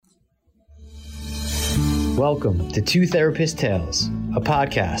Welcome to Two Therapist Tales, a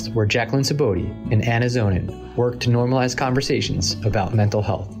podcast where Jacqueline Saboti and Anna Zonin work to normalize conversations about mental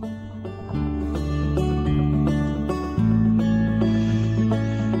health.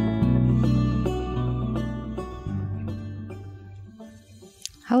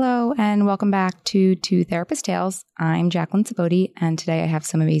 Hello, and welcome back to Two Therapist Tales. I'm Jacqueline Saboti, and today I have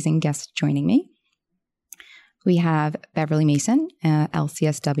some amazing guests joining me. We have Beverly Mason,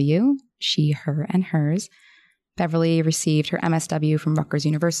 LCSW, she, her, and hers. Beverly received her MSW from Rutgers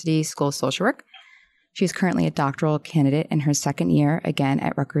University School of Social Work. She is currently a doctoral candidate in her second year, again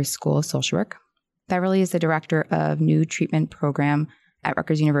at Rutgers School of Social Work. Beverly is the director of New Treatment Program at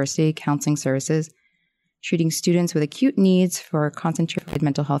Rutgers University Counseling Services, treating students with acute needs for concentrated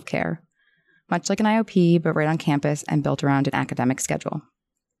mental health care, much like an IOP, but right on campus and built around an academic schedule.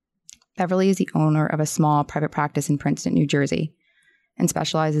 Beverly is the owner of a small private practice in Princeton, New Jersey, and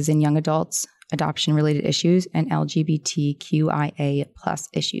specializes in young adults, adoption-related issues, and LGBTQIA+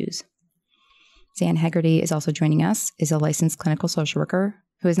 issues. Zan Haggerty is also joining us, is a licensed clinical social worker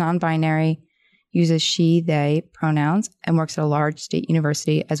who is non-binary, uses she, they pronouns, and works at a large state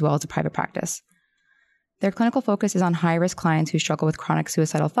university as well as a private practice. Their clinical focus is on high-risk clients who struggle with chronic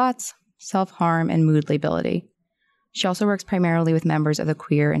suicidal thoughts, self-harm, and mood lability. She also works primarily with members of the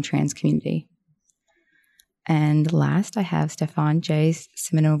queer and trans community. And last, I have Stefan J.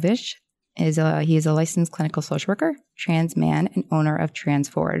 Simanovich. He is a licensed clinical social worker, trans man, and owner of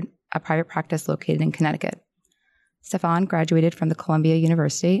Transforward, a private practice located in Connecticut. Stefan graduated from the Columbia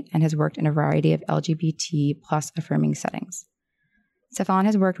University and has worked in a variety of LGBT+ affirming settings. Stefan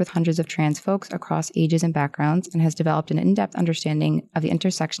has worked with hundreds of trans folks across ages and backgrounds and has developed an in-depth understanding of the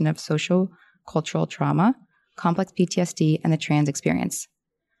intersection of social, cultural trauma, complex PTSD, and the trans experience.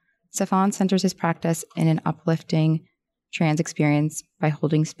 Stefan centers his practice in an uplifting trans experience by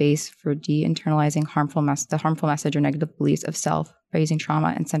holding space for de-internalizing the harmful message or negative beliefs of self by using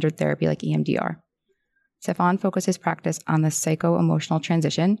trauma and centered therapy like EMDR. Stefan focuses his practice on the psycho-emotional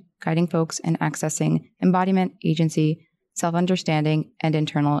transition, guiding folks in accessing embodiment, agency, self-understanding, and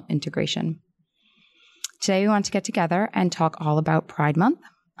internal integration. Today, we want to get together and talk all about Pride Month.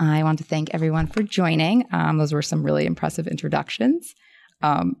 I want to thank everyone for joining. Those were some really impressive introductions.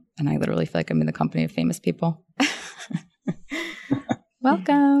 And I literally feel like I'm in the company of famous people.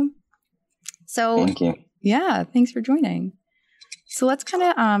 Welcome. So, thank you. Yeah, thanks for joining. So let's kind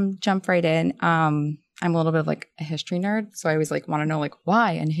of jump right in. I'm a little bit of like a history nerd, so I always want to know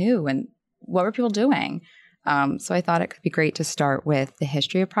why and who and what were people doing. So I thought it could be great to start with the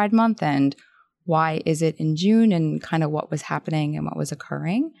history of Pride Month and why is it in June and kind of what was happening and what was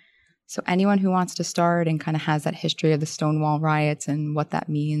occurring. So anyone who wants to start and kind of has that history of the Stonewall riots and what that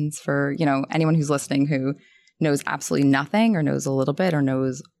means for, anyone who's listening who knows absolutely nothing or knows a little bit or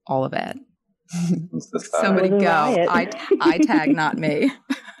knows all of it. Somebody go. I tag, not me.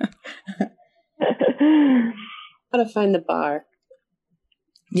 How to find the bar.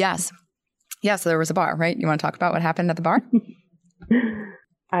 Yes. Yeah, so there was a bar, right? You want to talk about what happened at the bar?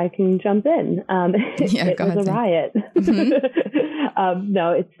 I can jump in. It was a riot. Mm-hmm.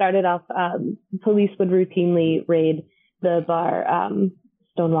 No, it started off, police would routinely raid the bar,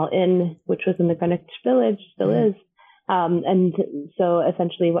 Stonewall Inn, which was in the Greenwich Village, still is. And so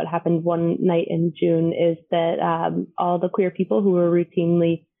essentially what happened one night in June is that all the queer people who were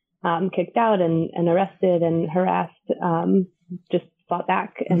routinely kicked out and arrested and harassed just fought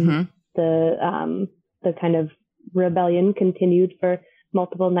back. And the kind of rebellion continued for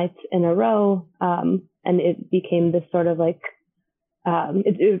multiple nights in a row. And it became this sort of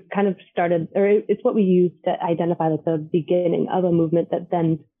it kind of started, or it's what we use to identify the beginning of a movement that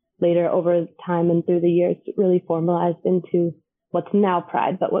then later over time and through the years really formalized into what's now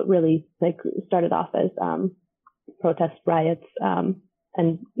Pride, but what really started off as protest riots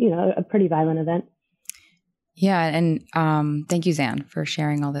and, a pretty violent event. Yeah. And thank you, Zan, for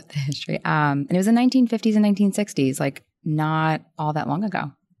sharing all the history. And it was the 1950s and 1960s, not all that long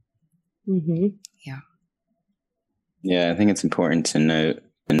ago. Mm-hmm. Yeah. Yeah, I think it's important to note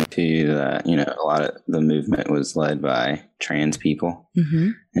too that, a lot of the movement was led by trans people,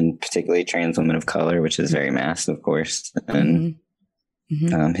 and particularly trans women of color, which is very massive, of course, and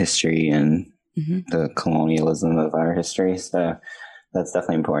history and the colonialism of our history. So that's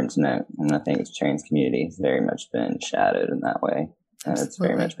definitely important to note. And I think the trans community has very much been shadowed in that way. And it's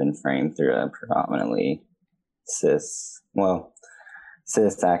very much been framed through a predominantly cis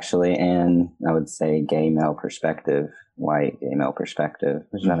actually, and I would say gay male perspective, white gay male perspective.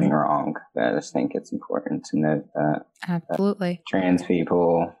 There's nothing wrong, but I just think it's important to note that absolutely trans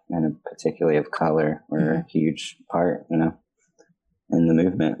people, and particularly of color, were a huge part, in the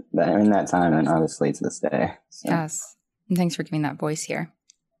movement in that time, and obviously to this day. So. Yes. And thanks for giving that voice here.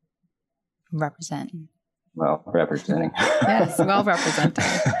 Representing. Yes, well represented.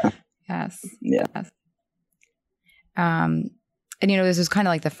 Yes. Yeah. Yes. And this was kind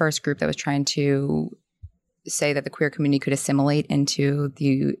of like the first group that was trying to say that the queer community could assimilate into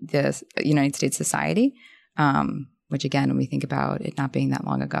the United States society. Which again, when we think about it not being that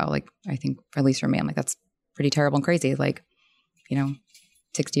long ago, like I think at least for me, I'm like, that's pretty terrible and crazy. Like,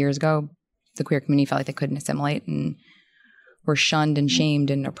 60 years ago, the queer community felt like they couldn't assimilate and were shunned and shamed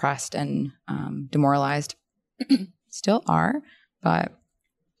and oppressed and demoralized. Still are, but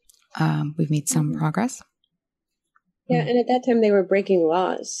we've made some progress. Yeah, and at that time they were breaking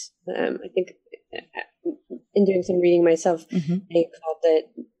laws. I think in doing some reading myself, they called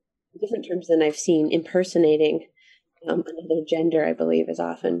it different terms than I've seen. Impersonating another gender, I believe, is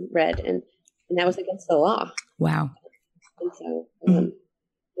often read, and that was against the law. Wow. And so when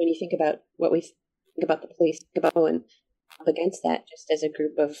you think about what we think about the police, think about and up against that just as a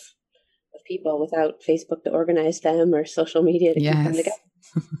group of people without Facebook to organize them or social media to keep them together.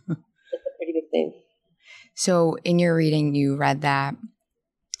 It's a pretty big thing. So in your reading, you read that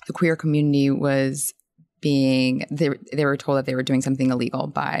the queer community was they were told that they were doing something illegal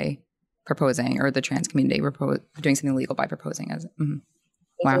by proposing, or the trans community were doing something illegal by proposing.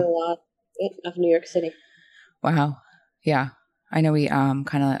 Wow. A lot of New York City. Wow. Yeah. I know we kind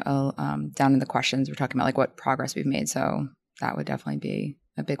of down in the questions, we're talking about like what progress we've made. So that would definitely be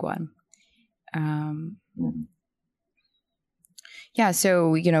a big one. Yeah. So,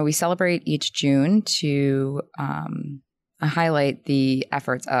 we celebrate each June to highlight the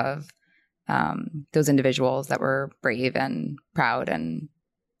efforts of those individuals that were brave and proud. And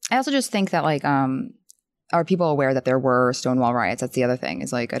I also just think that like, are people aware that there were Stonewall riots? That's the other thing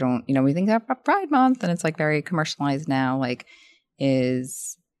is like, we think about Pride Month and it's like very commercialized now. Like are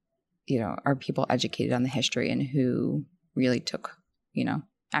people educated on the history and who really took,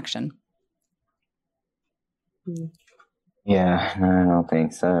 action? Yeah, no, I don't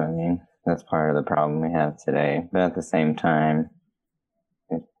think so. I mean, that's part of the problem we have today. But at the same time,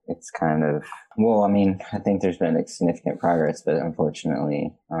 it's kind of, I think there's been significant progress, but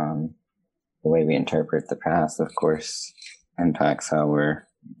unfortunately, the way we interpret the past, of course, impacts how we're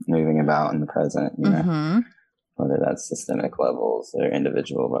moving about in the present, whether that's systemic levels or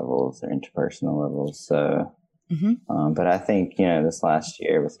individual levels or interpersonal levels. So, but I think, this last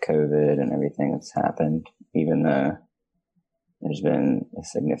year with COVID and everything that's happened, even though there's been a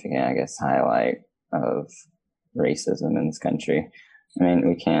significant, highlight of racism in this country.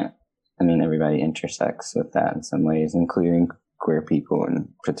 Everybody intersects with that in some ways, including queer people and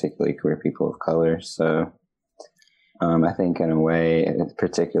particularly queer people of color. So I think in a way,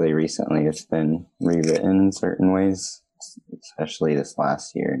 particularly recently, it's been rewritten in certain ways, especially this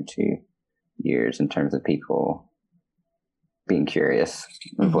last year and 2 years in terms of people being curious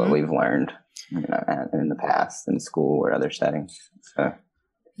of what we've learned in the past in school or other settings. So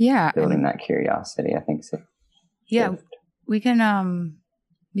building that curiosity, I think so. Yeah, we can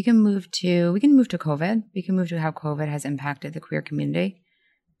move to COVID. We can move to how COVID has impacted the queer community.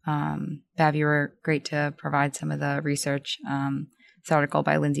 Bev, you were great to provide some of the research. This article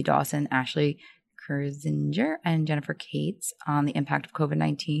by Lindsay Dawson, Ashley Kurzinger, and Jennifer Cates on the impact of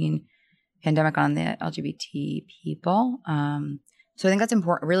COVID-19 pandemic on the LGBT people. So I think that's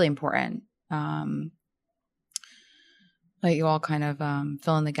important, really important. Let you all kind of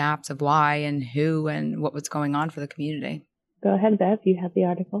fill in the gaps of why and who and what was going on for the community. Go ahead, Bev. You have the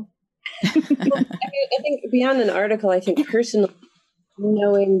article. I think beyond an article, I think personally,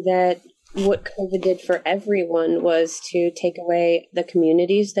 knowing that what COVID did for everyone was to take away the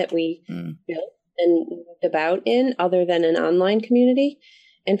communities that we built and moved about in, other than an online community.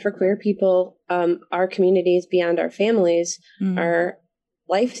 And for queer people, our communities beyond our families are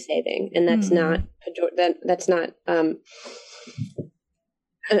life-saving, and that's not that's not.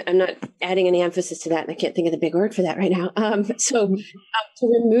 I'm not adding any emphasis to that, and I can't think of the big word for that right now. So to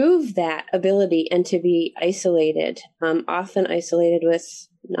remove that ability and to be isolated, often isolated with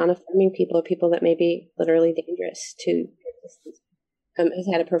non-affirming people or people that may be literally dangerous to your existence, has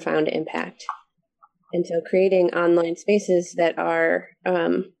had a profound impact. And so creating online spaces that are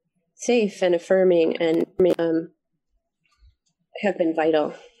safe and affirming and have been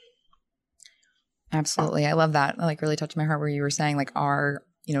vital. Absolutely. I love that. Like really touched my heart where you were saying like for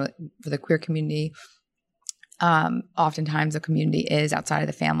the queer community, oftentimes the community is outside of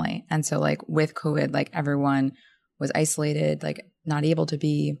the family. And so like with COVID, like everyone was isolated, like not able to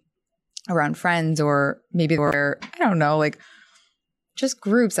be around friends, or maybe they were, I don't know, like just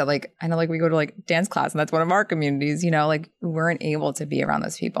groups that like, I know like we go to like dance class and that's one of our communities, you know, like we weren't able to be around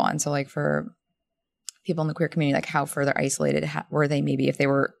those people. And so like for people in the queer community, like how further isolated were they maybe if they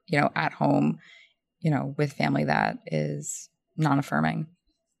were, you know, at home, you know, with family that is non-affirming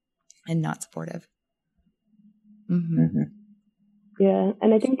and not supportive. Yeah.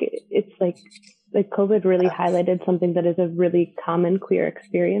 And I think it's like COVID really highlighted something that is a really common queer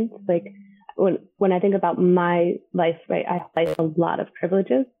experience. Like when I think about my life, right, I have a lot of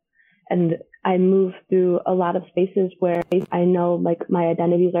privileges and I move through a lot of spaces where I know like my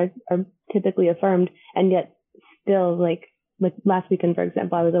identities are typically affirmed, and yet still like last weekend, for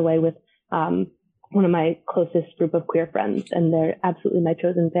example, I was away with one of my closest group of queer friends, and they're absolutely my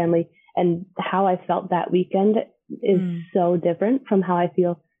chosen family. And how I felt that weekend is so different from how I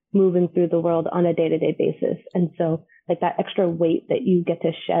feel moving through the world on a day-to-day basis. And so like that extra weight that you get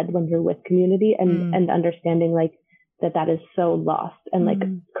to shed when you're with community and understanding like that is so lost. And like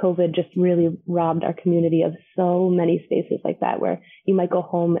COVID just really robbed our community of so many spaces like that, where you might go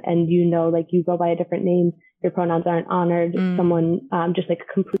home and, you know, like you go by a different name, your pronouns aren't honored. Someone just like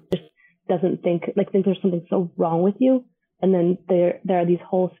completely doesn't think there's something so wrong with you. And then there are these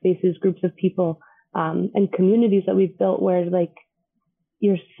whole spaces, groups of people, and communities that we've built where like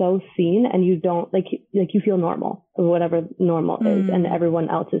you're so seen and you don't like you feel normal or whatever normal is, and everyone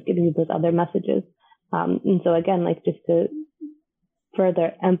else is giving you those other messages. And so again, like just to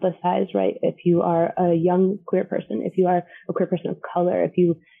further emphasize, right, if you are a young queer person, if you are a queer person of color, if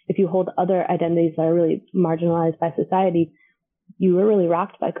you hold other identities that are really marginalized by society, you were really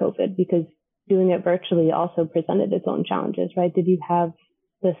rocked by COVID, because doing it virtually also presented its own challenges, right? Did you have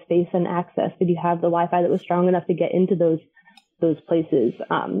the space and access? Did you have the Wi-Fi that was strong enough to get into those places?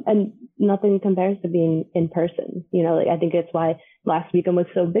 And nothing compares to being in person. You know, like I think it's why last weekend was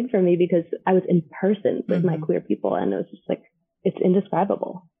so big for me, because I was in person with my queer people, and it was just like, it's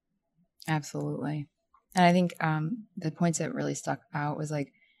indescribable. Absolutely. And I think the points that really stuck out was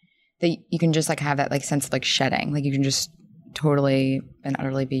like that you can just like have that like sense of like shedding, like you can just totally and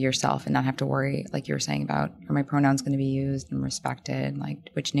utterly be yourself and not have to worry, like you were saying about, are my pronouns going to be used and respected? Like,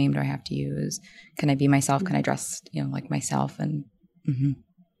 which name do I have to use? Can I be myself? Can I dress, you know, like myself? And and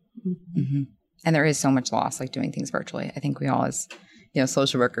there is so much loss, like doing things virtually. I think we all, as you know,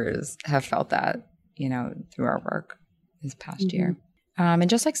 social workers, have felt that, you know, through our work this past year. And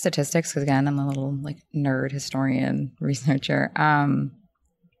just like statistics, because again, I'm a little like nerd historian researcher.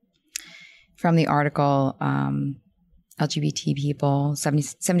 From the article, LGBT people,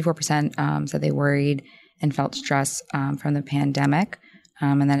 74% said they worried and felt stress from the pandemic,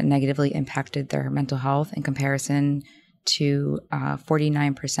 and that it negatively impacted their mental health in comparison to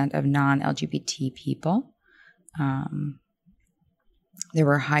 49% of non-LGBT people. There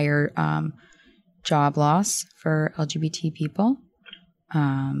were higher job loss for LGBT people, you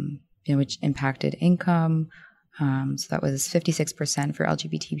know, which impacted income. So that was 56% for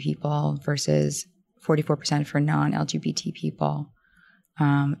LGBT people versus 44% for non-LGBT people.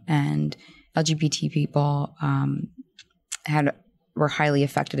 And LGBT people were highly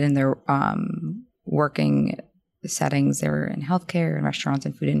affected in their working settings. They were in healthcare and restaurants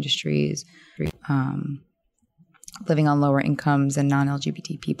and food industries, living on lower incomes than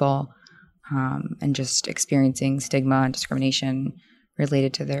non-LGBT people, and just experiencing stigma and discrimination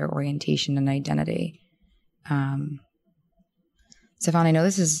related to their orientation and identity. Stefan, I know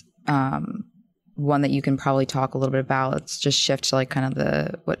this is one that you can probably talk a little bit about. Let's just shift to like kind of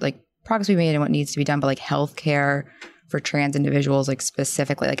what like progress we made and what needs to be done, but like healthcare for trans individuals, like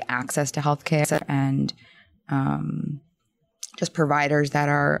specifically like access to healthcare and just providers that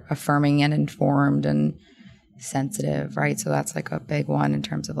are affirming and informed and sensitive, right? So that's like a big one in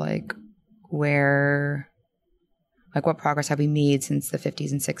terms of like where, like what progress have we made since the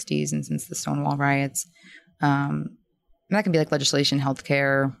 50s and 60s and since the Stonewall riots? And that can be like legislation,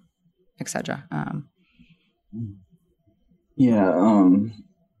 healthcare, etc. I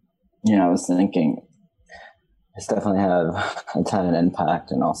was thinking it's definitely had a ton of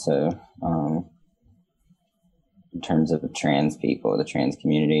impact, and also in terms of trans people, the trans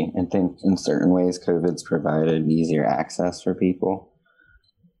community. I think in certain ways COVID's provided easier access for people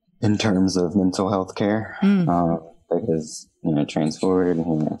in terms of mental health care, because, you know, trans forward, you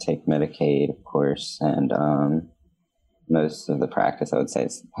know, take Medicaid, of course, and most of the practice, I would say,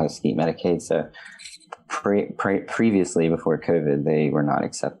 is supposed to keep Medicaid. So previously, before COVID, they were not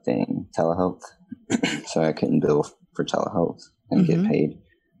accepting telehealth. So I couldn't bill for telehealth and get paid,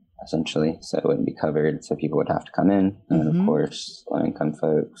 essentially. So it wouldn't be covered. So people would have to come in. And of course, low-income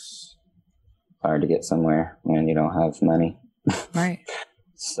folks, hard to get somewhere when you don't have money. Right.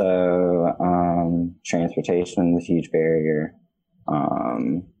 So transportation was a huge barrier.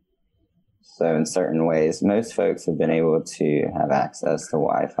 So in certain ways, most folks have been able to have access to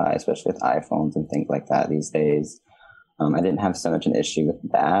Wi-Fi, especially with iPhones and things like that these days. I didn't have so much an issue with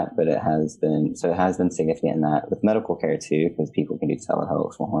that, but it has been significant in that with medical care too, because people can do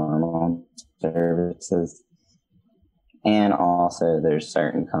telehealth for hormone services. And also there's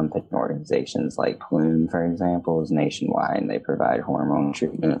certain company organizations like Plume, for example, is nationwide, and they provide hormone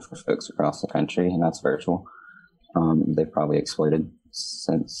treatment for folks across the country, and that's virtual. They've probably exploited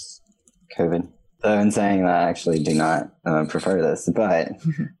since COVID. So in saying that, I actually do not prefer this, but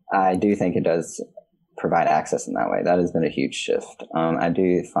I do think it does provide access in that way. That has been a huge shift. I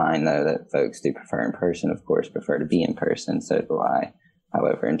do find, though, that folks do prefer in person, of course, prefer to be in person. So do I.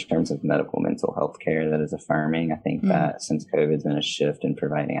 However, in terms of medical mental health care that is affirming, I think that since COVID's been a shift in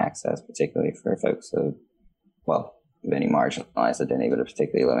providing access, particularly for folks of any marginalized identity, but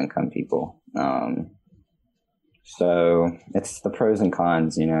particularly low-income people. So it's the pros and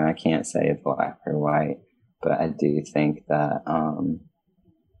cons. I can't say it's black or white, but I do think that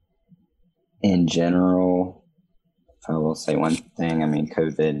in general, I will say one thing.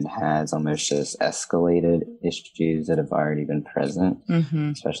 COVID has almost just escalated issues that have already been present,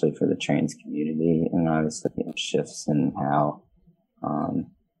 especially for the trans community, and obviously shifts in how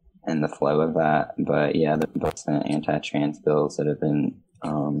and the flow of that. But yeah, the anti-trans bills that have been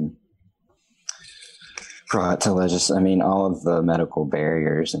brought to legislation. All of the medical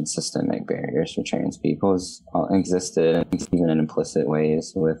barriers and systemic barriers for trans people existed, even in implicit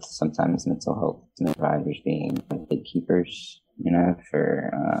ways, with sometimes mental health providers being gatekeepers,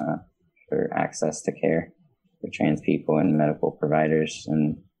 for access to care for trans people and medical providers.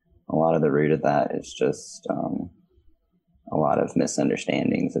 And a lot of the root of that is just a lot of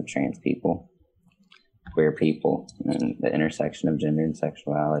misunderstandings of trans people, queer people, and the intersection of gender and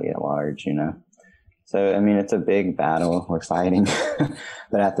sexuality at large, So, it's a big battle we're fighting,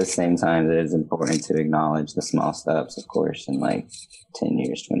 but at the same time, it is important to acknowledge the small steps, of course, in 10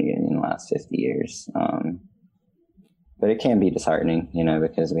 years, 20 years, in the last 50 years. But it can be disheartening,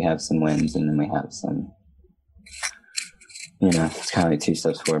 because we have some wins and then we have some, it's kind of like 2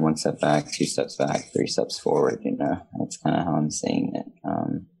 steps forward, 1 step back, 2 steps back, 3 steps forward, That's kind of how I'm seeing it.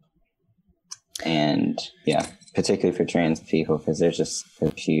 And yeah, particularly for trans people, because there's just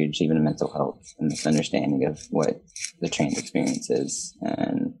a huge, even mental health and misunderstanding of what the trans experience is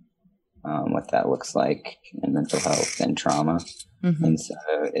and what that looks like in mental health and trauma. And so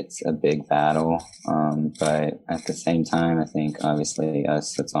it's a big battle. But at the same time, I think obviously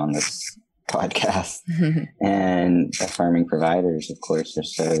us that's on this podcast and affirming providers, of course, are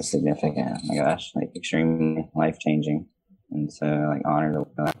so significant. Oh my gosh, extremely life-changing. And so honor the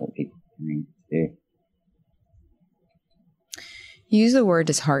work that people are doing too. You use the word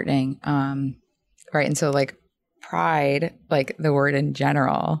disheartening, right? And so pride, the word in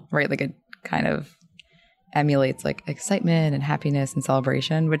general, right? It kind of emulates excitement and happiness and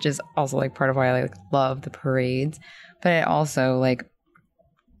celebration, which is also part of why I love the parades. But it also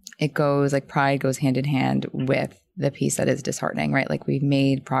it goes pride goes hand in hand with the piece that is disheartening, right? We've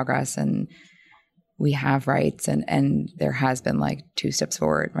made progress and we have rights and there has been 2 steps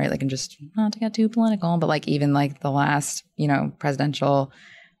forward, right? And just not to get too political, but even the last, presidential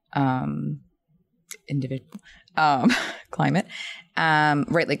individual climate,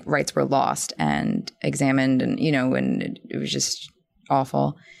 right? Rights were lost and examined and, and it was just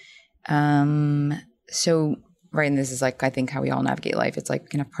awful. So, right. And this is I think how we all navigate life. It's we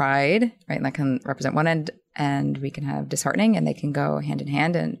can have pride, right? And that can represent one end, and we can have disheartening, and they can go hand in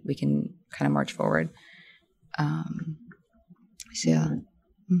hand, and we can kind of march forward. Yeah.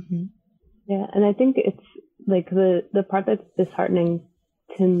 And I think it's the part that's disheartening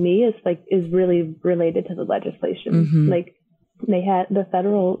to me is really related to the legislation. They had the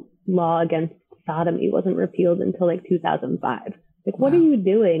federal law against sodomy wasn't repealed until 2005. What are you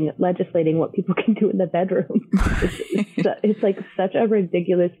doing legislating what people can do in the bedroom? It's such a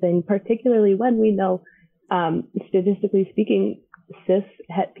ridiculous thing, particularly when we know, statistically speaking, cis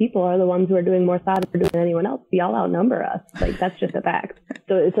het people are the ones who are doing more sodomy than anyone else. Y'all outnumber us. That's just a fact.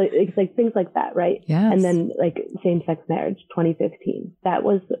 So it's things like that, right? Yes. And then same-sex marriage, 2015. That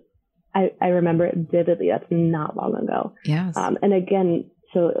was, I remember it vividly. That's not long ago. Yes. And again,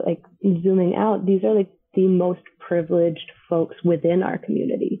 so zooming out, these are the most privileged folks within our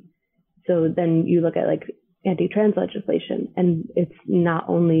community. So then you look at anti-trans legislation, and it's not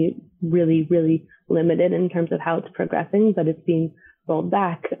only really, really limited in terms of how it's progressing, but it's being rolled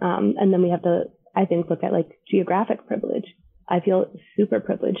back. And then we have to, I think, look at geographic privilege. I feel super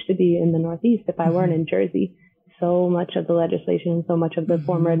privileged to be in the Northeast. If I weren't in Jersey, so much of the legislation, so much of the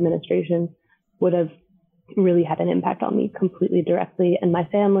former administration would have really had an impact on me completely directly, and my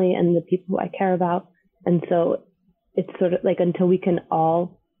family and the people who I care about. And so it's sort of like, until we can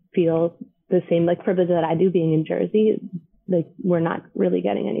all feel the same like privilege that I do being in Jersey, like we're not really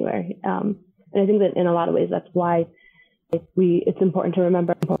getting anywhere. And I think that in a lot of ways, that's why it's important to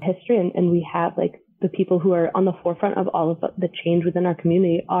remember history, and we have like the people who are on the forefront of all of the change within our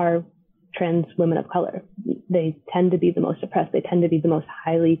community are trans women of color. They tend to be the most oppressed. They tend to be the most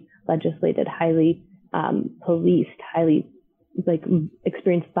highly legislated, highly policed, highly like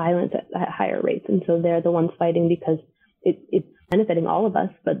experience violence at higher rates. And so they're the ones fighting because it's benefiting all of us,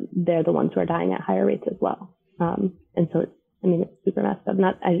 but they're the ones who are dying at higher rates as well. And so it's super messed up.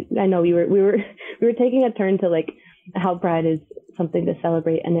 I know we were taking a turn to like how Pride is something to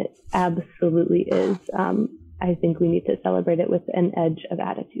celebrate, and it absolutely is. I think we need to celebrate it with an edge of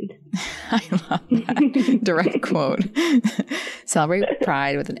attitude. I love that direct quote. Celebrate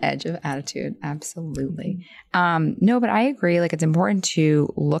Pride with an edge of attitude. Absolutely. No, but I agree. Like, it's important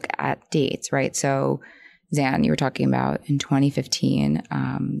to look at dates, right? So, Zan, you were talking about in 2015,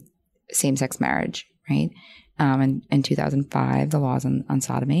 same-sex marriage, right? And in 2005, the laws on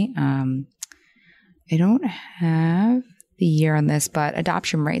sodomy. I don't have the year on this, but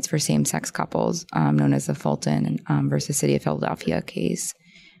adoption rates for same-sex couples, known as the Fulton versus City of Philadelphia case.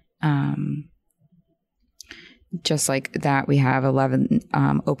 Just like that, we have 11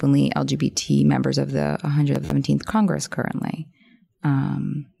 openly LGBT members of the 117th Congress currently.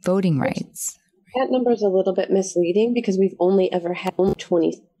 Voting rights. That number is a little bit misleading because we've only ever had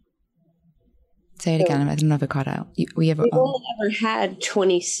 20. Say it again. I don't know if it caught out. We've only ever had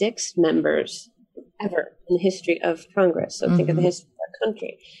 26 members ever in the history of Congress. So think of the history of our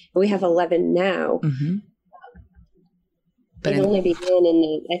country. We have 11 now. But it only began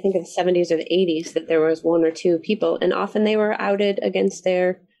in I think in the 70s or the 80s that there was one or two people, and often they were outed against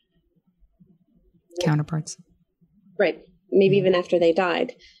their counterparts. Right. Maybe even after they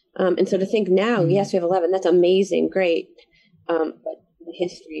died. And so to think now, yes, we have 11. That's amazing. Great. But the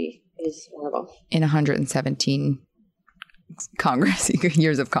history is horrible. In 117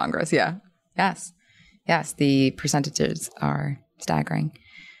 years of Congress. Yeah. Yes. Yes. The percentages are staggering.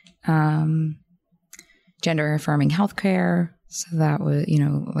 Gender affirming healthcare. So that was,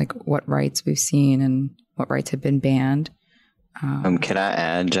 like what rights we've seen and what rights have been banned. Could I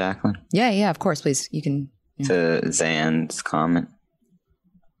add, Jacqueline? Yeah, of course, please. You can. To Zan's comment.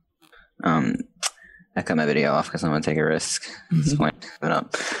 I cut my video off because I'm going to take a risk.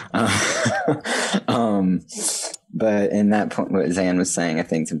 But in that point, what Zan was saying, I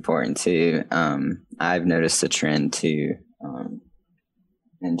think is important too. I've noticed a trend too,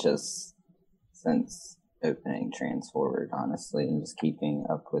 and just since opening Trans Forward, honestly, and just keeping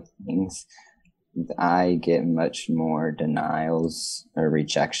up with things, I get much more denials or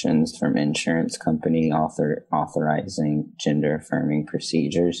rejections from insurance company authorizing gender affirming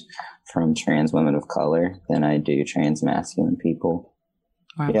procedures from trans women of color than I do trans masculine people.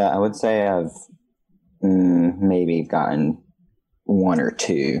 Wow. Yeah, I would say I've maybe gotten one or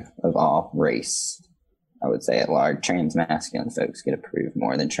two of all race. I would say at large, trans masculine folks get approved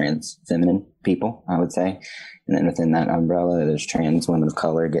more than trans feminine people, I would say. And then within that umbrella, there's trans women of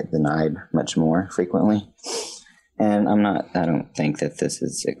color get denied much more frequently. And I don't think that this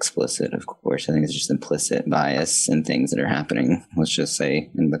is explicit, of course. I think it's just implicit bias and things that are happening. Let's just say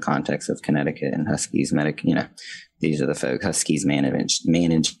in the context of Connecticut and Huskies these are the folk, Huskies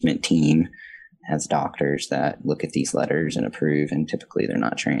management team has doctors that look at these letters and approve, and typically they're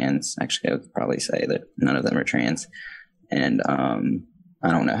not trans. Actually, I would probably say that none of them are trans. And I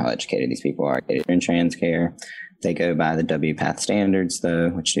don't know how educated these people are in trans care. They go by the WPATH standards, though,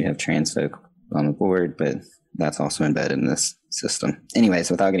 which do have trans folk on the board, but that's also embedded in this system. Anyways,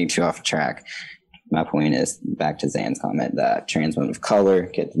 without getting too off track, my point is back to Zan's comment that trans women of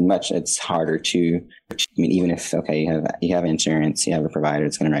color it's harder to, even if, you have insurance, you have a provider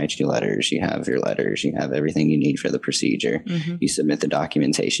that's going to write you letters, you have your letters, you have everything you need for the procedure. You submit the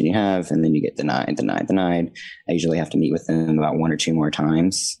documentation you have, and then you get denied. I usually have to meet with them about one or two more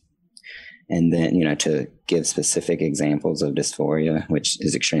times. And then, to give specific examples of dysphoria, which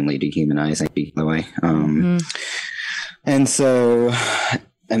is extremely dehumanizing, by the way. And so,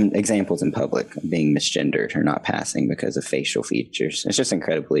 examples in public being misgendered or not passing because of facial features. It's just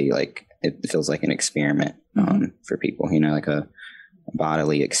incredibly it feels like an experiment for people, like a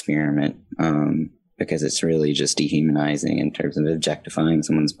bodily experiment, because it's really just dehumanizing in terms of objectifying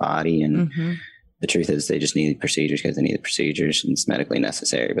someone's body. And the truth is they just need procedures because they need the procedures and it's medically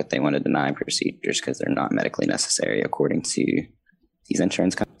necessary, but they want to deny procedures because they're not medically necessary according to these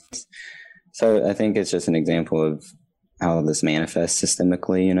insurance companies. So I think it's just an example of how this manifests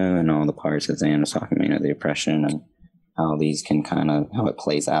systemically, and all the parts that Anne was talking about, the oppression and how these can how it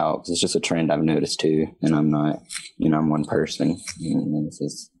plays out. 'Cause it's just a trend I've noticed too. And I'm not, I'm one person. And this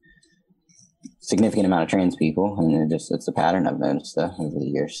is a significant amount of trans people. And it's a pattern I've noticed over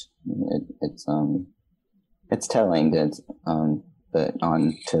the years. It's telling that, but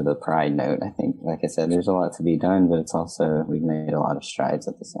on to the pride note, I think, like I said, there's a lot to be done, but it's also, we've made a lot of strides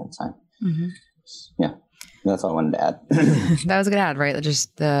at the same time. Mm-hmm. Yeah. That's all I wanted to add. That was a good add, right?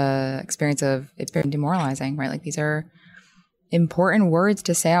 Just the experience of it's very demoralizing, right? Like these are important words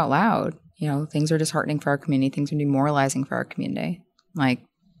to say out loud. Things are disheartening for our community. Things are demoralizing for our community. Like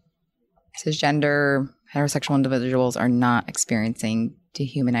cisgender, heterosexual individuals are not experiencing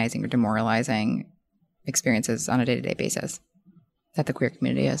dehumanizing or demoralizing experiences on a day-to-day basis that the queer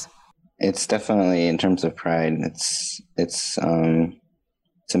community is. It's definitely, in terms of pride, it's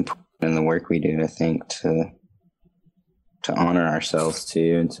important in the work we do, I think, to honor ourselves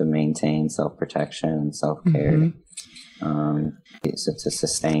too, and to maintain self-protection and self-care. Mm-hmm. So to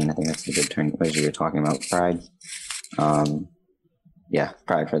sustain, I think that's a good term, as you were talking about pride.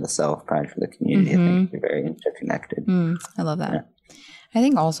 Pride for the self, pride for the community. Mm-hmm. I think they're very interconnected. I love that. Yeah. I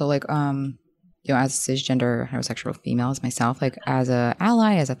think also as a cisgender heterosexual female, as myself, like as a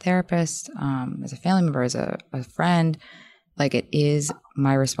ally, as a therapist, as a family member, as a friend, like it is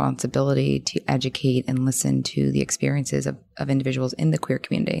my responsibility to educate and listen to the experiences of individuals in the queer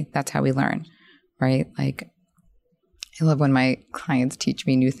community. That's how we learn, right? Like I love when my clients teach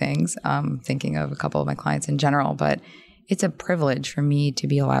me new things. Thinking of a couple of my clients in general, but it's a privilege for me to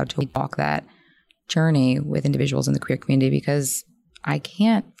be allowed to walk that journey with individuals in the queer community, because I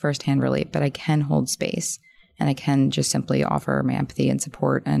can't firsthand relate, but I can hold space, and I can just simply offer my empathy and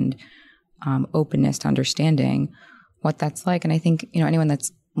support and openness to understanding what that's like. And I think, anyone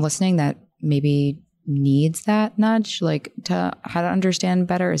that's listening that maybe needs that nudge, like to how to understand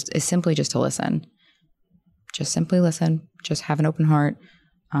better is simply just to listen. Just simply listen. Just have an open heart.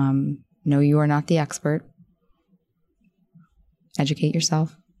 Know you are not the expert. Educate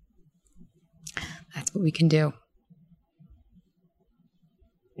yourself. That's what we can do.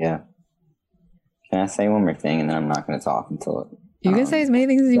 Yeah. Can I say one more thing, and then I'm not going to talk until you can say as many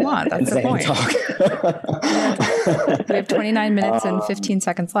things as you want. That's the point. We have 29 minutes and 15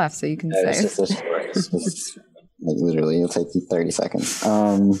 seconds left, so you can say. It's just like literally, it'll take you 30 seconds. That,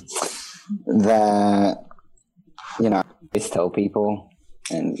 I always tell people,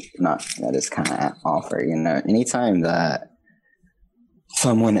 and not that is kind of offer, anytime that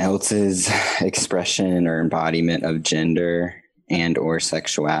someone else's expression or embodiment of gender and or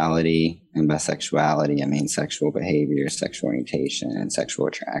sexuality, and by sexuality I mean sexual behavior, sexual orientation, sexual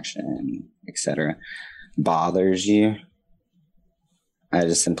attraction, etc., bothers you, I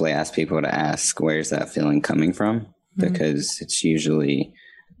just simply ask people to ask, where's that feeling coming from? Because it's usually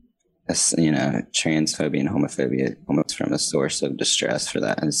transphobia and homophobia comes from a source of distress for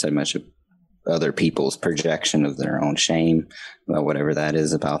that, and so much of other people's projection of their own shame about whatever that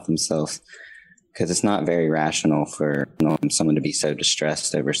is about themselves. Because it's not very rational for someone to be so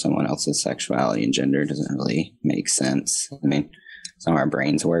distressed over someone else's sexuality and gender. It doesn't really make sense. I mean, some of our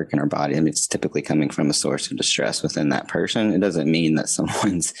brains work and our body. I mean, it's typically coming from a source of distress within that person. It doesn't mean that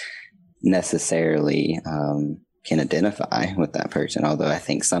someone's necessarily can identify with that person. Although I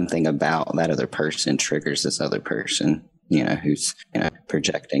think something about that other person triggers this other person, who's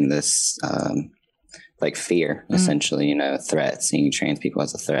projecting this like fear, essentially, threat, seeing trans people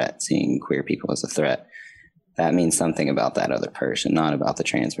as a threat, seeing queer people as a threat. That means something about that other person, not about the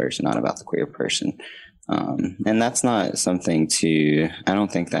trans person, not about the queer person. And that's not something I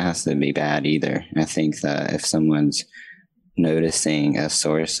don't think that has to be bad either. I think that if someone's noticing a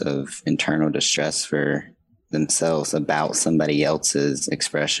source of internal distress for themselves about somebody else's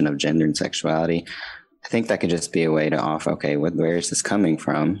expression of gender and sexuality, I think that could just be a way to offer, okay, where is this coming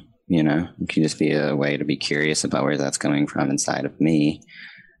from? It can just be a way to be curious about where that's coming from inside of me,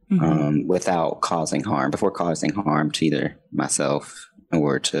 without causing harm, before causing harm to either myself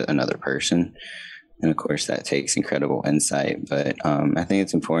or to another person. And of course, that takes incredible insight. But I think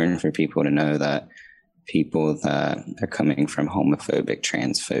it's important for people to know that people that are coming from homophobic,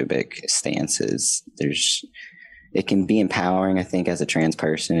 transphobic stances, it can be empowering, I think, as a trans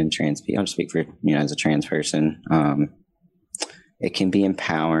person and trans people. I'll just speak for, as a trans person. It can be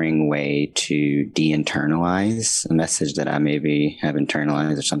empowering way to de-internalize a message that I maybe have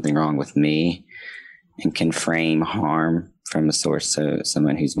internalized or something wrong with me, and can frame harm from a source. So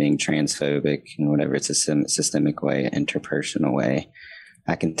someone who's being transphobic and whatever, it's a systemic way, an interpersonal way,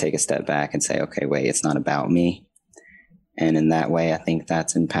 I can take a step back and say, okay, wait, it's not about me. And in that way, I think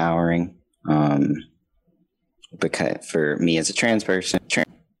that's empowering. because for me as a trans person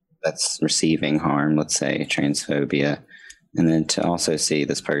that's receiving harm, let's say transphobia, and then to also see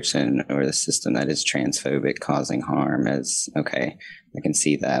this person or the system that is transphobic causing harm as, okay, I can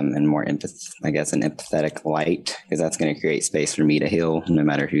see them in more an empathetic light, because that's going to create space for me to heal no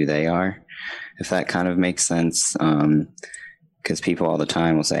matter who they are, if that kind of makes sense. Because people all the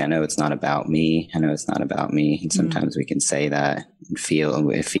time will say, I know it's not about me. I know it's not about me. And sometimes we can say that and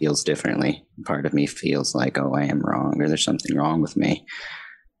feel it feels differently. Part of me feels like, oh, I am wrong, or there's something wrong with me.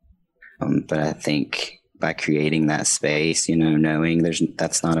 But I think by creating that space, knowing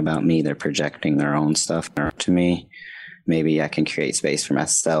that's not about me, they're projecting their own stuff to me. Maybe I can create space for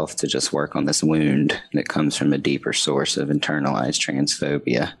myself to just work on this wound that comes from a deeper source of internalized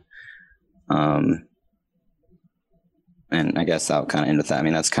transphobia. And I guess I'll kind of end with that. I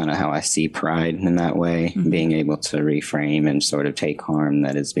mean, that's kind of how I see pride in that way, being able to reframe and sort of take harm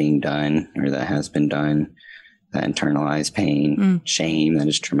that is being done or that has been done, that internalized pain, shame that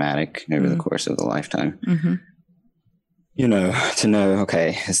is traumatic over the course of the lifetime. To know,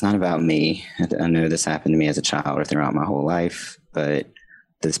 okay, it's not about me. I know this happened to me as a child or throughout my whole life, but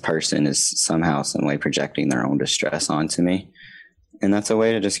this person is somehow, some way projecting their own distress onto me. And that's a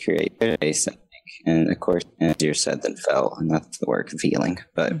way to just create space. And of course, easier said than felt, and that's the work of healing.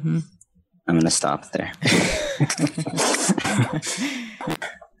 But I'm going to stop there.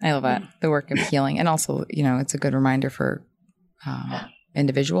 I love that, the work of healing. And also, it's a good reminder for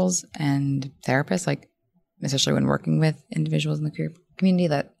individuals and therapists, like especially when working with individuals in the queer community,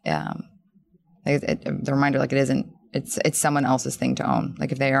 that the reminder, like it's someone else's thing to own.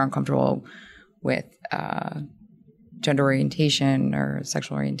 Like if they are uncomfortable with gender orientation or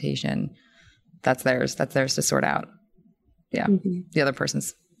sexual orientation, that's theirs to sort out. Yeah. The other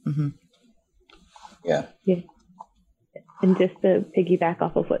person's. Yeah. And just to piggyback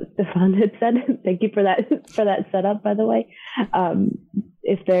off of what Stefan had said, thank you for that setup, by the way.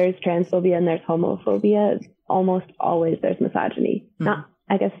 If there's transphobia and there's homophobia, almost always there's misogyny. Not,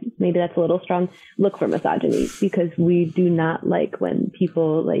 I guess maybe that's a little strong. Look for misogyny, because we do not like when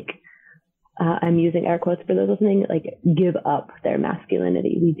people I'm using air quotes for those listening, give up their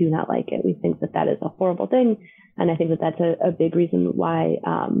masculinity. We do not like it. We think that is a horrible thing. And I think that that's a big reason why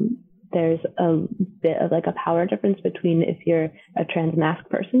there's a bit of a power difference between if you're a trans masc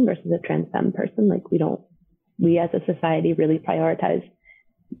person versus a trans femme person. We as a society really prioritize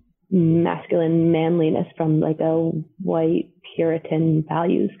masculine manliness from a white Puritan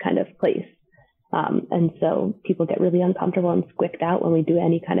values kind of place. And so people get really uncomfortable and squicked out when we do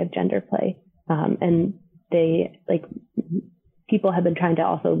any kind of gender play. And they people have been trying to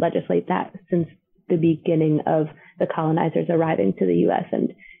also legislate that since the beginning of the colonizers arriving to the U.S.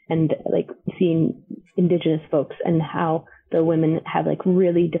 and seeing indigenous folks and how the women have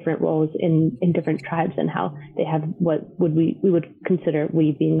really different roles in different tribes, and how they have what we would consider,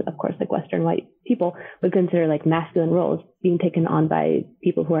 we being of course Western white people would consider masculine roles being taken on by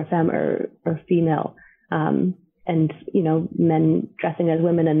people who are femme or female, and men dressing as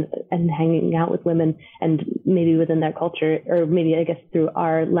women and hanging out with women, and maybe within their culture, or maybe I guess through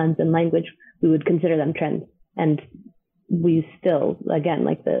our lens and language, we would consider them trans. And we still, again,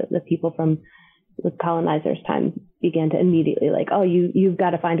 the people from the colonizers' time began to immediately you've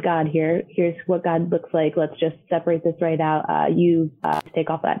got to find God here. Here's what God looks like. Let's just separate this right out. You take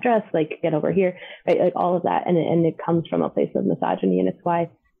off that dress, get over here, right? All of that. And it comes from a place of misogyny. And it's why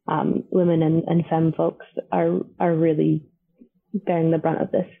women and femme folks are really bearing the brunt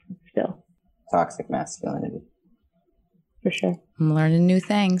of this still. Toxic masculinity. For sure. I'm learning new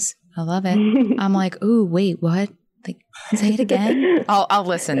things. I love it. I'm ooh, wait, what? Say it again. I'll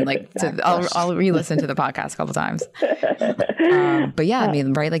listen. I'll re-listen to the podcast a couple times. But yeah, I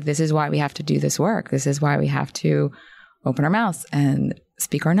mean, right? This is why we have to do this work. This is why we have to open our mouths and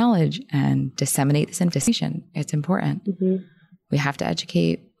speak our knowledge and disseminate this information. It's important. We have to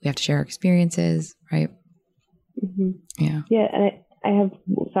educate. We have to share our experiences, right? Yeah. Yeah, and I have,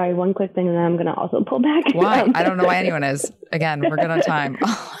 one quick thing, and then I'm going to also pull back. Why? I don't know why anyone is. Again, we're good on time.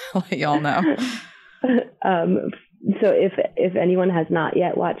 I'll let y'all know. So if anyone has not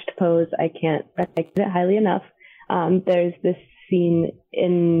yet watched Pose, I can't recommend it highly enough. There's this scene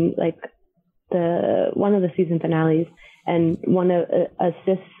in one of the season finales, and a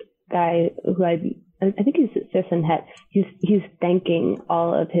cis guy who I think he's cis and het. He's thanking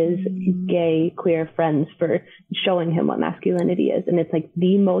all of his gay queer friends for showing him what masculinity is, and it's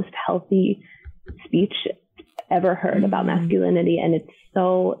the most healthy speech ever heard about masculinity, and it's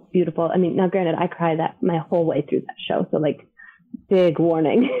so beautiful. I mean, now granted, I cried my whole way through that show, so big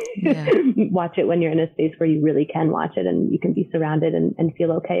warning. Yeah. Watch it when you're in a space where you really can watch it and you can be surrounded and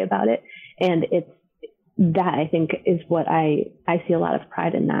feel okay about it. And that I think is what I see a lot of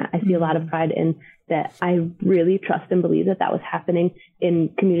pride in that. I see a lot of pride in that. I really trust and believe that that was happening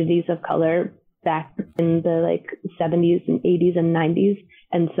in communities of color back in the like 70s and 80s and 90s.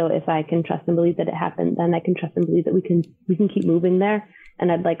 And so if I can trust and believe that it happened, then I can trust and believe that we can keep moving there.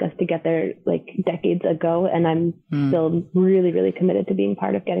 And I'd like us to get there like decades ago. And I'm still really, really committed to being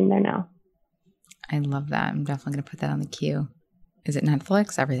part of getting there now. I love that. I'm definitely going to put that on the queue. Is it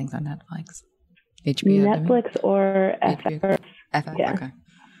Netflix? Everything's on Netflix. HBO, Netflix or FX. FX, yeah. Okay.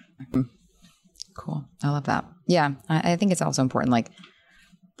 Cool. I love that. Yeah. I think it's also important, like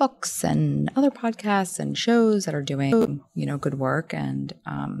books and other podcasts and shows that are doing, good work and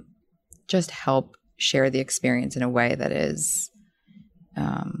just help share the experience in a way that is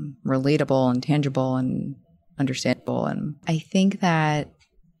relatable and tangible and understandable. And I think that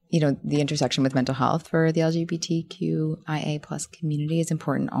the intersection with mental health for the LGBTQIA plus community is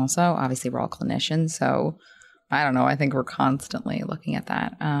important also. Obviously, we're all clinicians, so I don't know. I think we're constantly looking at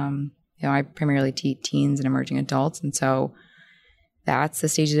that. I primarily teach teens and emerging adults, and so that's the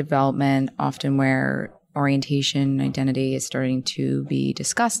stage of development often where orientation, identity is starting to be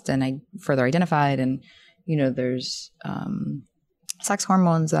discussed and further identified. And, there's sex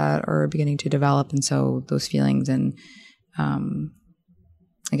hormones that are beginning to develop, and so those feelings and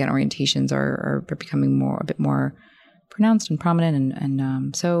again, orientations are becoming a bit more pronounced and prominent.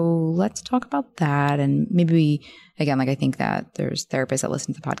 And so let's talk about that. And maybe, again, I think that there's therapists that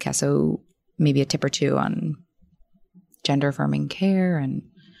listen to the podcast. So maybe a tip or two on gender affirming care and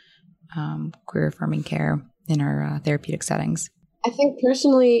queer affirming care in our therapeutic settings. I think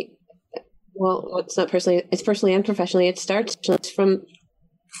personally, it's not personally, it's personally and professionally. It starts from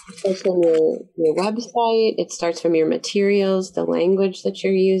your website. It starts from your materials, the language that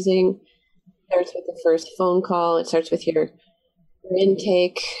you're using. It starts with the first phone call. It starts with your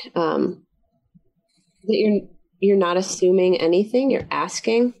intake. That you're not assuming anything. You're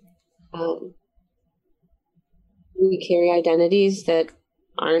asking. We carry identities that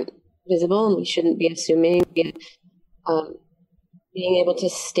aren't visible, and we shouldn't be assuming. Being able to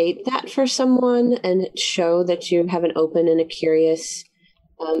state that for someone and show that you have an open and a curious.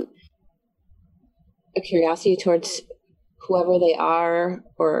 A curiosity towards whoever they are,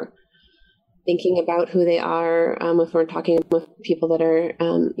 or thinking about who they are. If we're talking with people that are,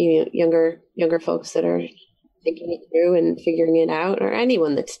 younger folks that are thinking it through and figuring it out, or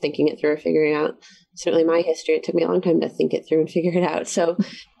anyone that's thinking it through or figuring it out. Certainly my history, it took me a long time to think it through and figure it out. So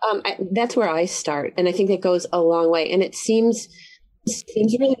that's where I start. And I think that goes a long way. And it seems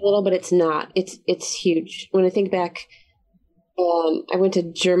really little, but it's not. It's huge. When I think back, I went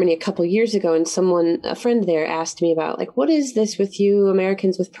to Germany a couple years ago, and a friend there asked me about, what is this with you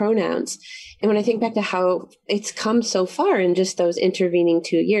Americans with pronouns? And when I think back to how it's come so far in just those intervening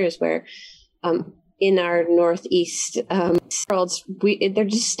 2 years, where in our Northeast worlds, they're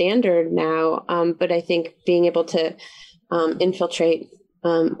just standard now. But I think being able to infiltrate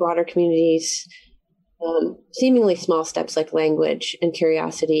broader communities, seemingly small steps like language and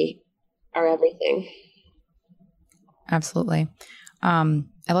curiosity are everything. Absolutely. I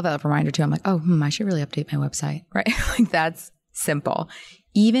love that reminder too. I'm like, I should really update my website, right? That's simple.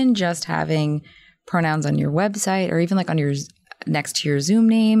 Even just having pronouns on your website, or even on your next to your Zoom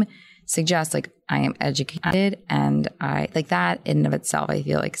name, suggests I am educated, and I that in and of itself, I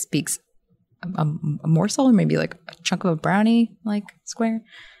feel speaks a morsel, or maybe a chunk of a brownie, square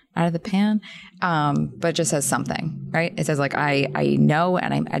out of the pan, but just says something, right? It says I know,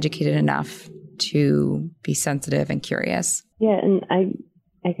 and I'm educated enough to be sensitive and curious. Yeah, and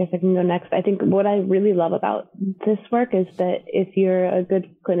I guess I can go next. I think what I really love about this work is that if you're a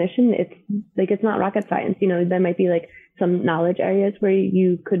good clinician, it's not rocket science. There might be some knowledge areas where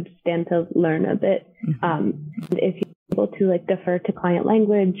you could stand to learn a bit. If you're able to defer to client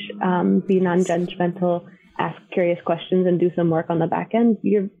language, be non-judgmental, ask curious questions, and do some work on the back end,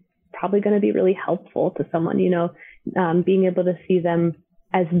 you're probably going to be really helpful to someone. Being able to see them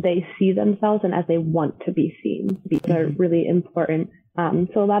as they see themselves and as they want to be seen. These are really important.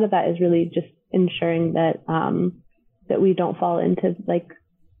 So a lot of that is really just ensuring that that we don't fall into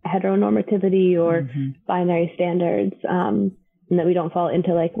heteronormativity or binary standards, and that we don't fall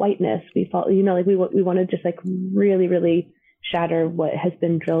into whiteness. We fall, we want to just really, really shatter what has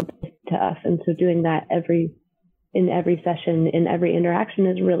been drilled to us. And so doing that in every session, in every interaction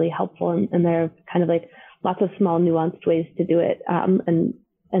is really helpful. And there are kind of lots of small nuanced ways to do it.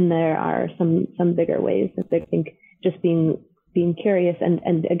 And there are some bigger ways. I think just being curious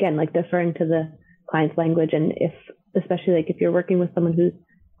and again, deferring to the client's language. And especially if you're working with someone who's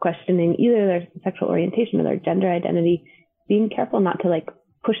questioning either their sexual orientation or their gender identity, being careful not to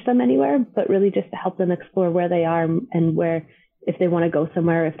push them anywhere, but really just to help them explore where they are and where, if they want to go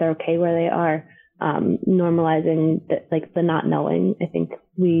somewhere, if they're okay where they are, normalizing that, like the not knowing. I think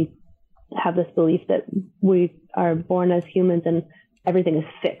we have this belief that we are born as humans and everything is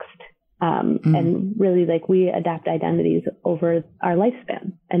fixed. And really, like, we adapt identities over our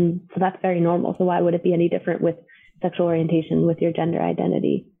lifespan. And so that's very normal. So why would it be any different with sexual orientation, with your gender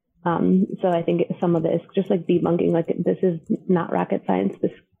identity? So I think some of it is just like debunking, like, this is not rocket science.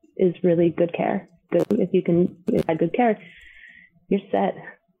 This is really good care. Good. If you can provide good care, you're set.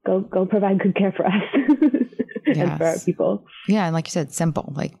 Go provide good care for us and for our people. Yeah. And like you said,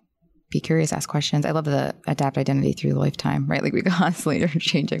 simple, like, be curious, ask questions. I love the adapt identity through the lifetime, right? Like, we constantly are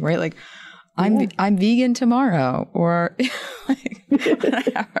changing, right? Like, I'm vegan tomorrow, or like,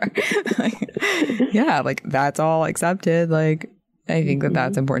 whatever. Like, that's all accepted. Like, I think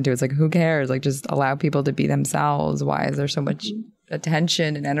that's important too. It's like, who cares? Like, just allow people to be themselves. Why is there so much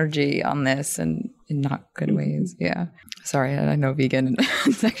attention and energy on this, and in not good ways? Yeah. Sorry, I know vegan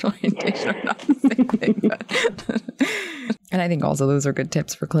and sexual orientation are not the same thing. But and I think also those are good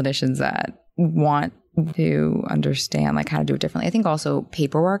tips for clinicians that want to understand, like, how to do it differently. I think also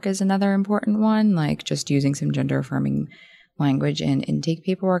paperwork is another important one, like just using some gender affirming language in intake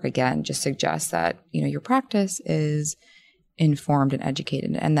paperwork. Again, just suggests that, your practice is informed and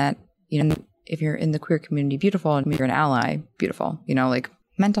educated, and that, if you're in the queer community, beautiful, and you're an ally, beautiful, like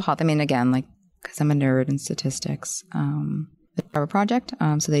mental health. I mean, again, like, because I'm a nerd in statistics, a project.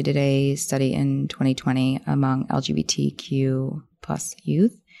 So they did a study in 2020 among LGBTQ plus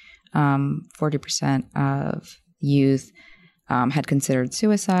youth. 40% of youth had considered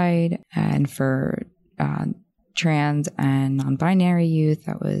suicide, and for trans and non-binary youth,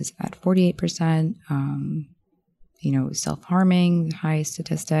 that was at 48%. Self-harming, high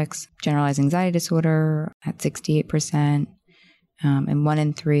statistics. Generalized anxiety disorder at 68%. And 1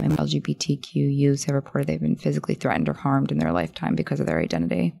 in 3 LGBTQ youths have reported they've been physically threatened or harmed in their lifetime because of their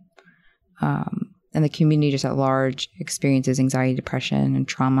identity. And the community just at large experiences anxiety, depression, and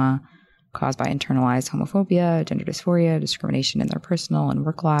trauma caused by internalized homophobia, gender dysphoria, discrimination in their personal and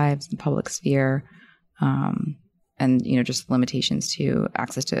work lives and public sphere, and, just limitations to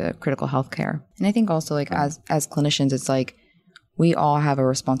access to critical health care. And I think also, like, as clinicians, it's like we all have a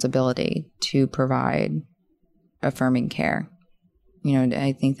responsibility to provide affirming care.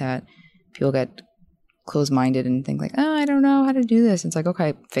 I think that people get closed-minded and think like, I don't know how to do this. It's like,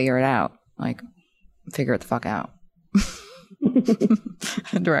 okay, figure it out. Like, figure it the fuck out.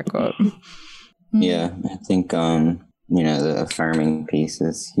 Direct quote. Yeah, I think, the affirming piece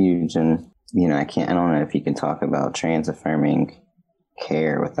is huge. And, I don't know if you can talk about trans affirming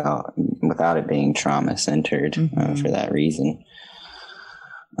care without it being trauma centered for that reason.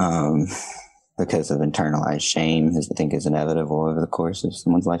 Because of internalized shame, I think is inevitable over the course of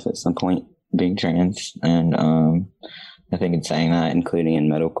someone's life at some point, being trans. And I think in saying that, including in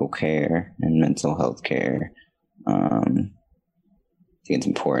medical care and mental health care, I think it's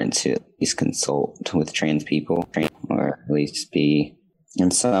important to at least consult with trans people, or at least be in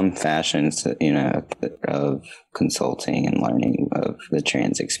some fashion, of consulting and learning of the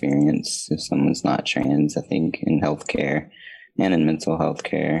trans experience. If someone's not trans, I think in healthcare and in mental health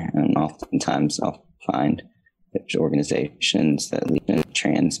care, and oftentimes I'll find there's organizations that lead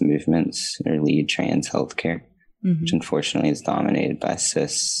trans movements or lead trans healthcare, which unfortunately is dominated by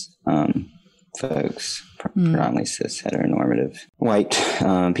cis folks, predominantly cis heteronormative white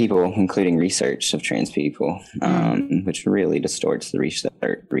people, including research of trans people, which really distorts the research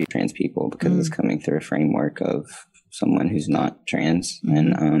of trans people because it's coming through a framework of someone who's not trans.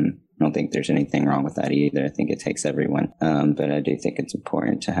 And I don't think there's anything wrong with that either. I think it takes everyone. But I do think it's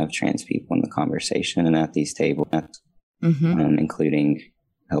important to have trans people in the conversation and at these tables, including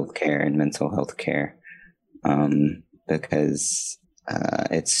healthcare and mental health care, because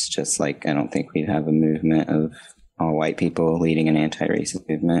it's just like, I don't think we'd have a movement of all white people leading an anti-racist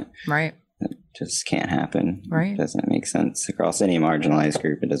movement. Right. It just can't happen. Right. It doesn't make sense across any marginalized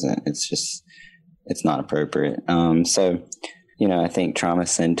group. It's not appropriate. So, I think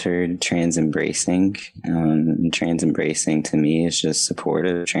trauma-centered trans embracing, trans embracing to me is just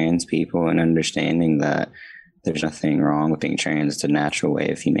supportive of trans people and understanding that there's nothing wrong with being trans. It's a natural way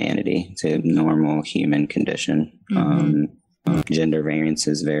of humanity. It's a normal human condition. Gender variance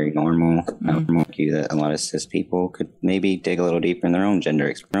is very normal. I would argue that a lot of cis people could maybe dig a little deeper in their own gender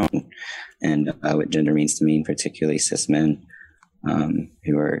experience and what gender means to me, particularly cis men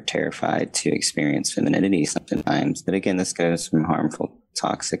who are terrified to experience femininity sometimes. But again, this goes from harmful,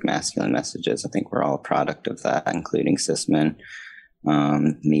 toxic masculine messages. I think we're all a product of that, including cis men.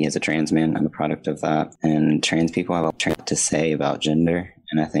 Me as a trans man, I'm a product of that. And trans people have a lot to say about gender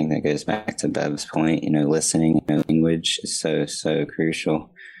And I think that goes back to Bev's point, listening, language is so, so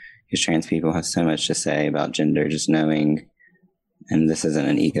crucial, because trans people have so much to say about gender, just knowing. And this isn't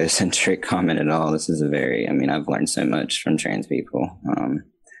an egocentric comment at all. This is I've learned so much from trans people.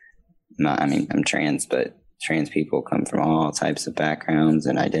 I'm trans, but trans people come from all types of backgrounds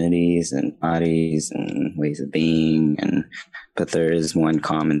and identities and bodies and ways of being. But there is one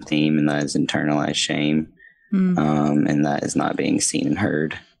common theme, and that is internalized shame. And that is not being seen and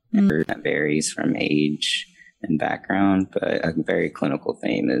heard. That varies from age and background, but a very clinical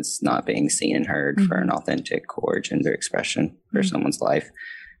theme is not being seen and heard for an authentic core gender expression for someone's life.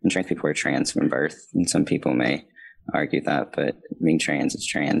 And trans people are trans from birth, and some people may argue that, but being trans is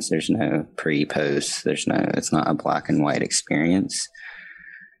trans. There's no pre-post. It's not a black and white experience.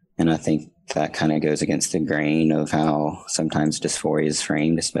 And I think that kind of goes against the grain of how sometimes dysphoria is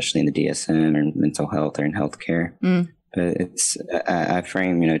framed, especially in the DSM or mental health or in healthcare. But I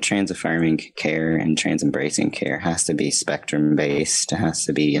frame, trans affirming care and trans embracing care has to be spectrum based. It has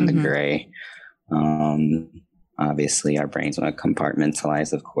to be in the gray. Obviously, our brains want to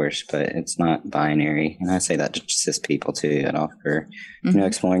compartmentalize, of course, but it's not binary. And I say that to cis people too. I'd offer,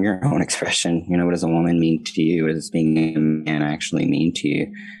 exploring your own expression. What does a woman mean to you? What does being a man actually mean to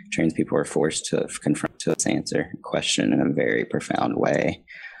you? Trans people are forced to confront this answer, question in a very profound way.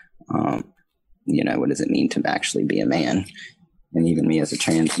 What does it mean to actually be a man? And even me as a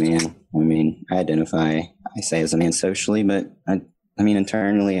trans man, I identify, I say, as a man socially, but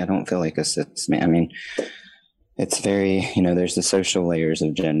internally, I don't feel like a cis man. It's very, there's the social layers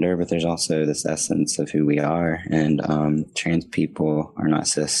of gender, but there's also this essence of who we are. And trans people are not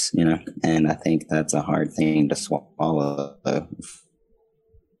cis, and I think that's a hard thing to swallow, of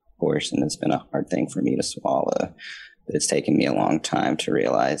course. And it's been a hard thing for me to swallow. It's taken me a long time to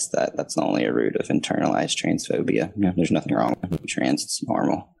realize that that's only a root of internalized transphobia. There's nothing wrong with being trans. It's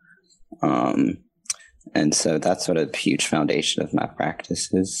normal. And so that's what a huge foundation of my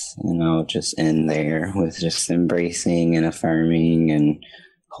practice is. I'll just end there with just embracing and affirming, and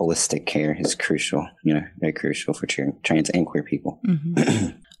holistic care is crucial, very crucial for trans and queer people.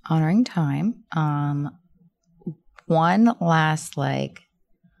 Honoring time. One last,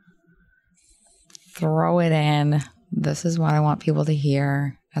 throw it in. This is what I want people to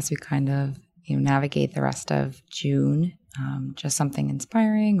hear as we kind of navigate the rest of June. Just something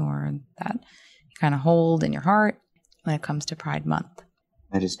inspiring or that you kind of hold in your heart when it comes to Pride Month.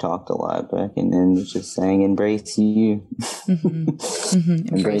 I just talked a lot, but I can end with just saying embrace you.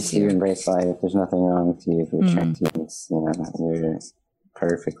 Embrace you, embrace life. There's nothing wrong with you. If you're trans, you're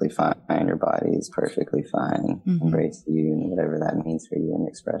perfectly fine. Your body is perfectly fine. Embrace you and whatever that means for you in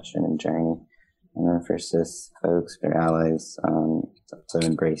expression and journey. And then for cis folks, for allies, so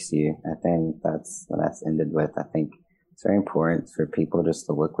embrace you. I think that's what that's ended with. I think it's very important for people just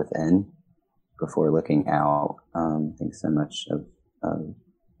to look within before looking out. I think so much of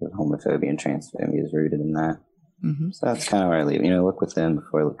homophobia and transphobia is rooted in that. So that's kind of where I leave. Look within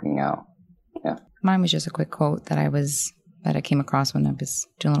before looking out. Yeah. Mine was just a quick quote that I came across when I was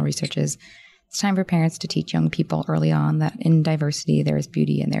doing a little research. Is it's time for parents to teach young people early on that in diversity there is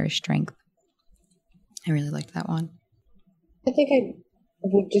beauty and there is strength. I really liked that one. I think I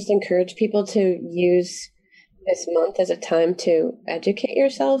would just encourage people to use this month as a time to educate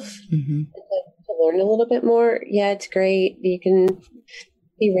yourself and to learn a little bit more. Yeah, it's great. You can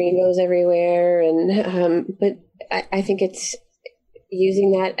see rainbows everywhere, but I think it's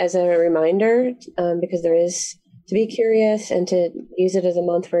using that as a reminder because there is to be curious and to use it as a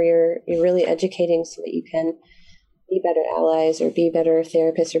month where you're really educating so that you can be better allies or be better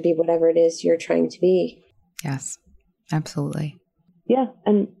therapists or be whatever it is you're trying to be. Yes, absolutely. Yeah,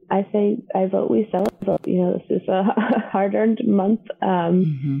 and I say I vote we celebrate. This is a hard-earned month,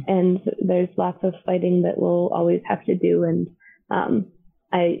 and there's lots of fighting that we'll always have to do. And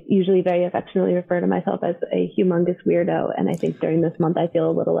I usually very affectionately refer to myself as a humongous weirdo, and I think during this month I feel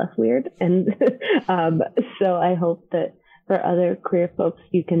a little less weird. And so I hope that for other queer folks,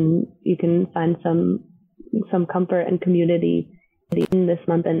 you can find some comfort and community in this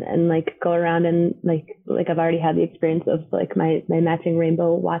month and go around and like I've already had the experience of my matching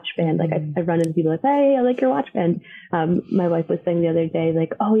rainbow watch band. I run into people hey, I like your watch band. My wife was saying the other day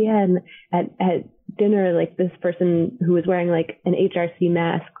oh yeah, and at dinner this person who was wearing an HRC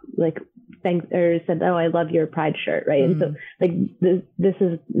mask thanked or said, oh, I love your pride shirt, right? And so this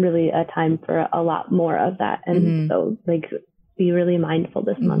is really a time for a lot more of that. And so be really mindful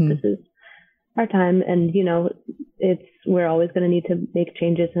this month. This is our time, and we're always going to need to make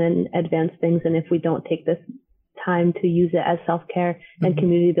changes and advance things, and if we don't take this time to use it as self-care and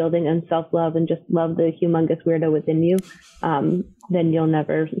community building and self-love and just love the humongous weirdo within you, then you'll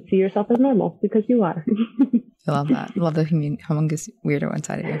never see yourself as normal, because you are. I love that. Love the humongous weirdo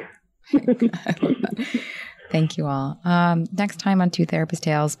inside of you. I love that. Thank you all. Next time on Two Therapist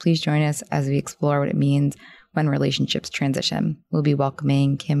Tales, please join us as we explore what it means when relationships transition. We'll be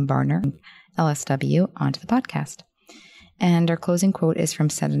welcoming Kim Barner, LSW, onto the podcast. And our closing quote is from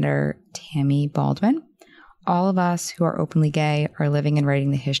Senator Tammy Baldwin. All of us who are openly gay are living and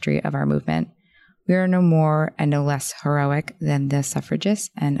writing the history of our movement. We are no more and no less heroic than the suffragists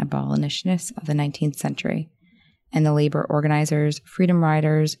and abolitionists of the 19th century, and the labor organizers, freedom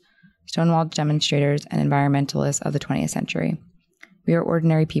riders, Stonewall demonstrators, and environmentalists of the 20th century. We are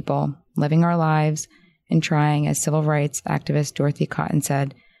ordinary people, living our lives and trying, as civil rights activist Dorothy Cotton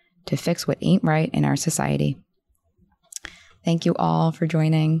said, to fix what ain't right in our society. Thank you all for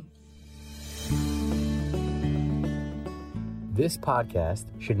joining. This podcast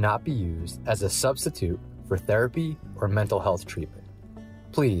should not be used as a substitute for therapy or mental health treatment.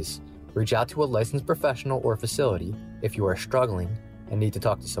 Please reach out to a licensed professional or facility if you are struggling and need to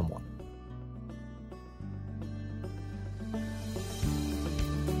talk to someone.